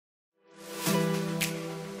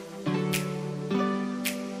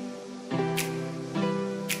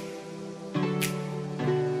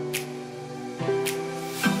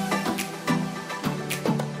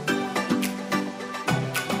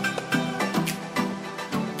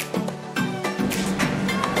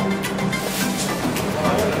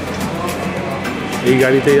এই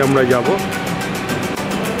গাড়িতেই আমরা যাব।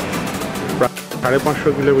 প্রায়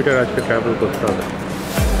 550 কিলোমিটার আজকে ট্রাভেল করতে হবে।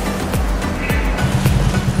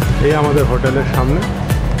 এই আমাদের হোটেলের সামনে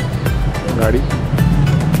গাড়ি,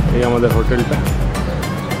 এই আমাদের হোটেলটা।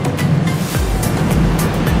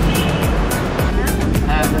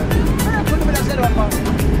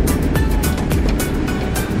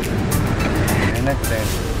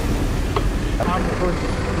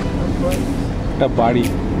 একটা বাড়ি,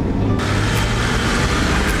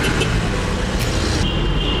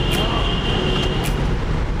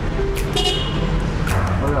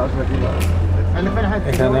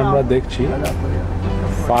 এখানে আমরা দেখছি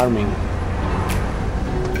ফার্মিং।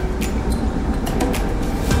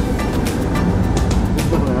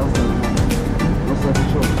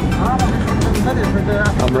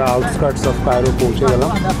 আমরা আউটস্কার্টস অফ কায়রো পৌঁছে গেলাম।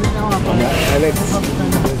 আমরা অ্যালেক্স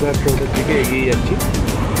ডেজার্ট রোডের দিকে এগিয়ে যাচ্ছি।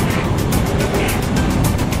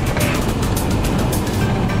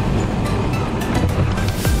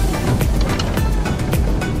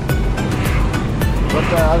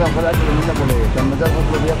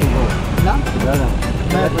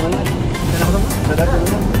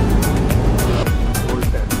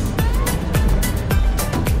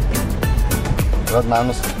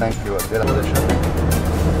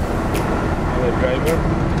 ড্রাইভার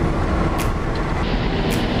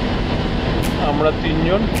আমরা 3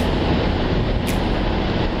 জন।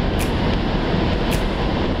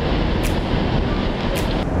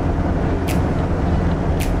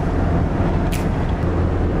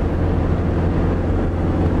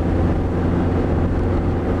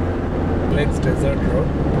 ডেজার্ট রোড,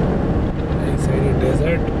 এই সাইডে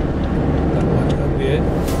ডেজার্ট, তার মাঝখান দিয়ে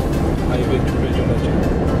হাইওয়ে ছুটে চলেছে।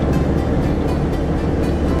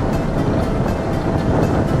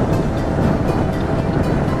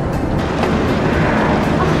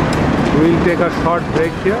 We'll take a short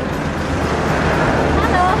break here.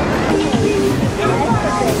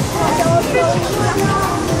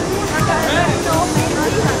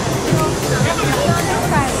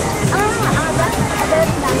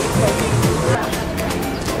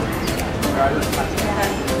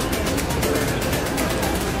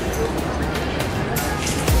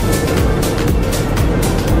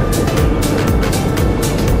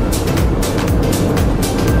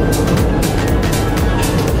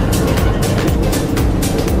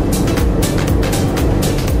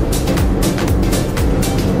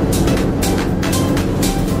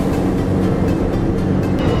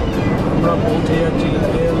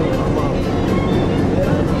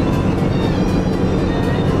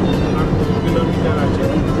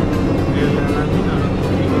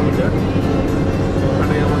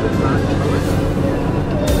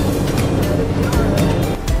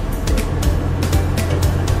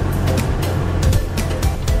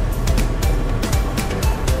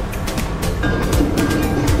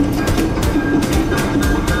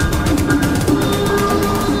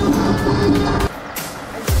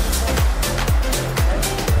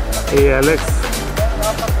 এই অ্যালেক্স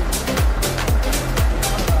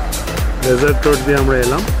ডেজার্ট রোড দিয়ে আমরা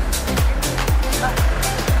এলাম।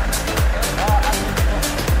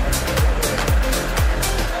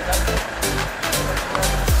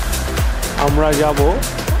 আমরা যাব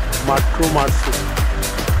মাট্রু মার্সু,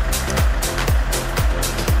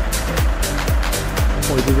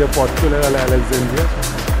 ওইদিকে পথ চলে গেল আলেকজান্দ্রিয়া।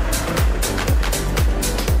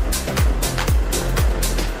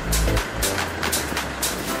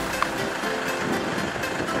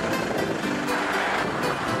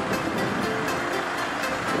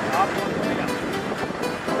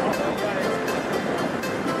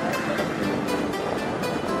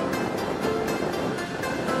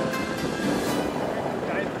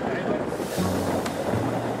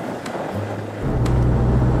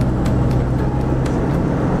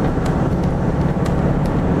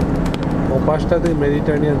 পাঁচটাতে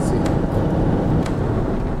Mediterranean C.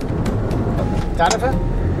 تعرفها؟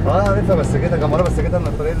 اه عارفها بس كده كاميرا بس كده من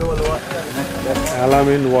الطريق اللي هو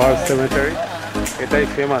আলামিন ওয়ার সেমেটারি, এটাই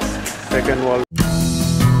ফেমাস সেকেন্ড ওয়ার্ল্ড।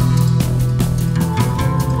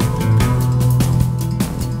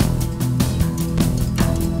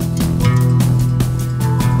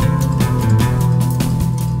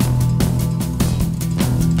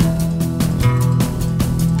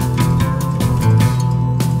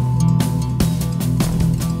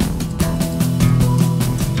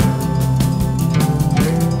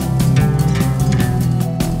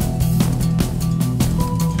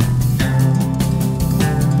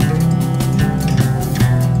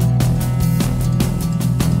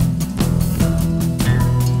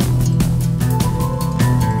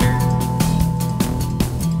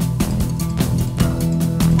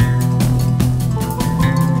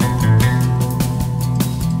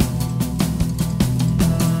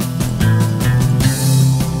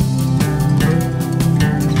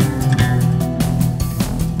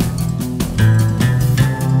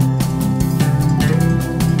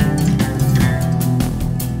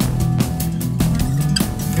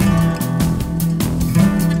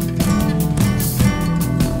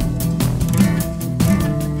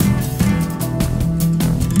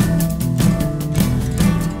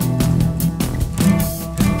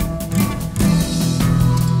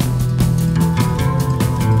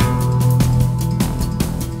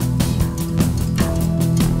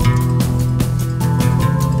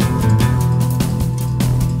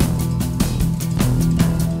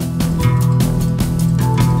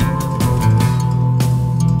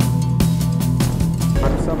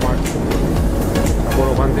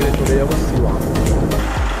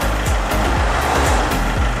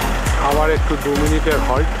 আবার একটু 2 মিনিটের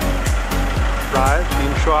হল্ট। প্রায়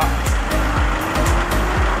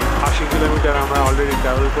 380 কিলোমিটার আমরা অলরেডি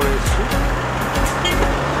ট্রাভেল করে এসেছি।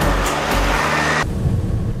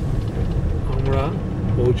 আমরা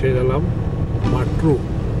পৌঁছে গেলাম মাট্রু।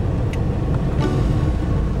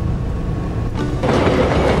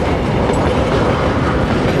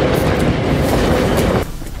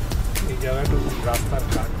 এই জায়গাটুকু রাস্তার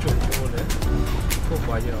কাজ চলছে বলে খুব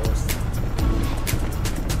বাজে অবস্থা।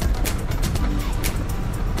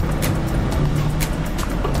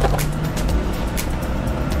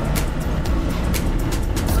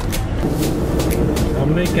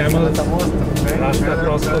 সামনে ক্যামেল রাস্তা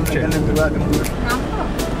ক্রস করছে।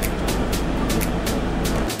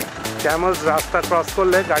 ক্যামেলস রাস্তা ক্রস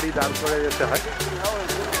করলে গাড়ি দাঁড় করে যেতে হয়।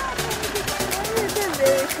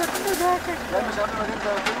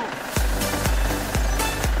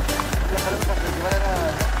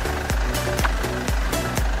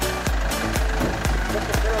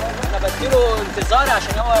 انا بديله انتظار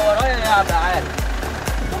عشان هو ورايا يبقى عارف.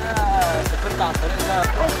 انا سافرت عن طريق ده.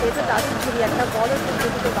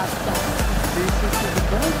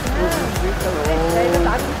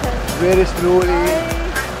 Very slowly.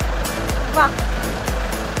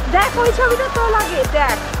 দেখ ওই ছবিটা তো লাগে,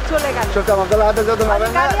 দেখ চলে গেল। شفت عبد الله هذا زاد معنا.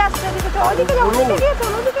 গাড়ি আসছে দিকে তো ওদিকে যাও, ওদিকে গিয়ে তো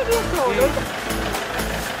ওদিকে গিয়ে তো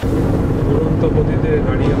দুরন্ত গতিতে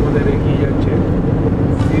গাড়ি আমাদের এগিয়ে যাচ্ছে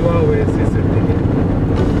সিওয়া ওয়েসিসের দিকে।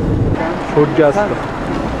 সূর্যাস্ত,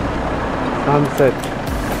 sunset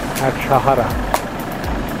at Sahara.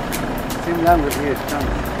 Same language here.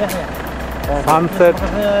 Sunset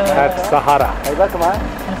at Sahara. هيبات معاه؟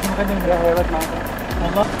 لا هيبات معاه.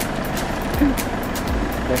 والله.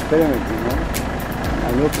 The experiment, you know. I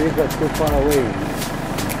know place that's too far away.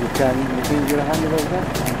 You can get a hand over there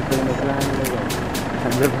and you can make a hand over there.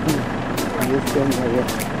 And then you stand here.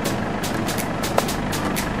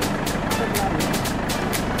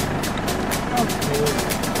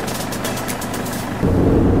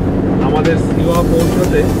 আমাদের সিওয়া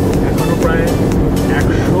পৌঁছতে এখনো প্রায়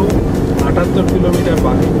 178 kilometre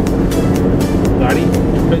বাকি। গাড়ি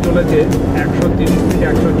ছুটে চলেছে 130 থেকে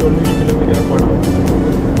 140 kilometre per hour.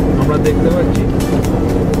 আমরা দেখতে পাচ্ছি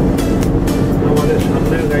আমাদের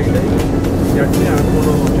সামনের গাড়িটাই যাচ্ছে, আর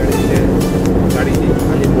কোনো চারিদিকে গাড়ি নেই,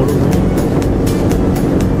 খালি মরুভূমি।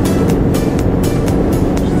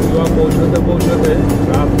 সিওয়া পৌঁছতে পৌঁছতে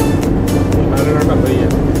রাত 9:30 হয়ে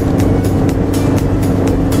যাবে।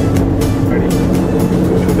 গাড়ি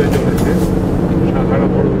ছুটে চলেছে সাহারা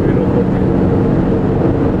মরুভূমির ওপর দিয়ে।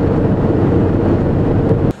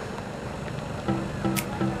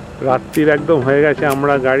 রাত্রির একদম হয়ে গেছে।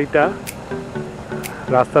 আমরা গাড়িটা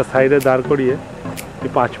রাস্তার সাইডে দাঁড় করিয়ে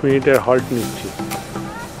 5 মিনিটের হল্ট নিচ্ছি।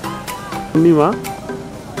 পূর্ণিমা,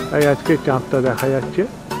 তাই আজকে চাঁদটা দেখা যাচ্ছে।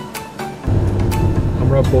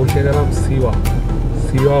 আমরা পৌঁছে গেলাম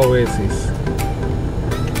সিওয়া ওয়েসিস।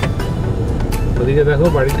 ওদিকে দেখো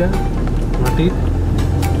বাড়িটা মাটির।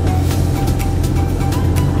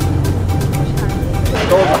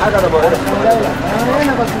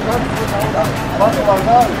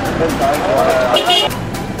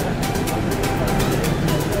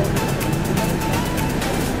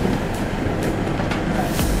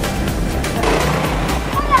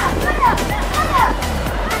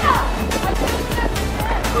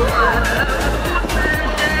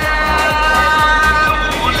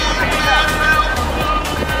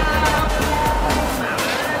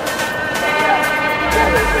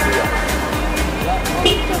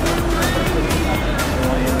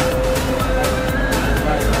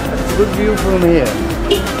 Good view from here.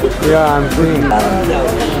 Yeah, I'm seeing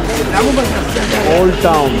old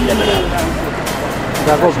town.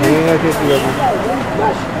 দেখো ভেঙে গেছে কিরকম।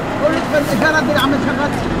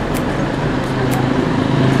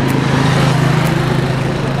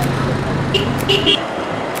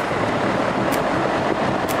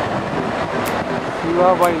 Siwa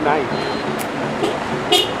by night.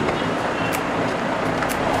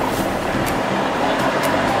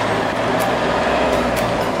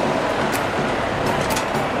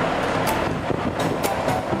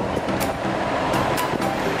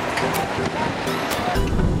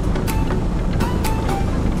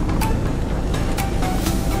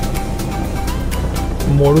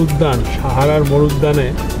 মরুদ্যান, সাহারার মরুদ্যানে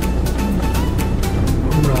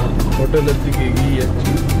আমরা হোটেলের দিকে এগিয়ে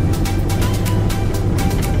যাচ্ছি।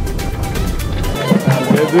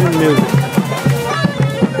 Music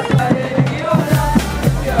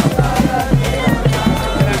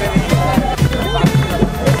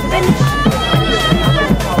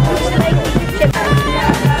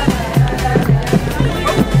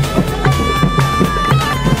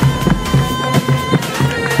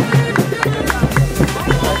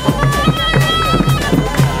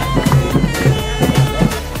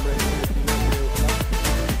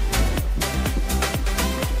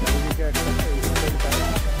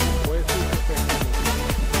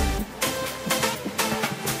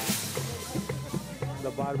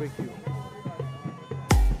barbecue.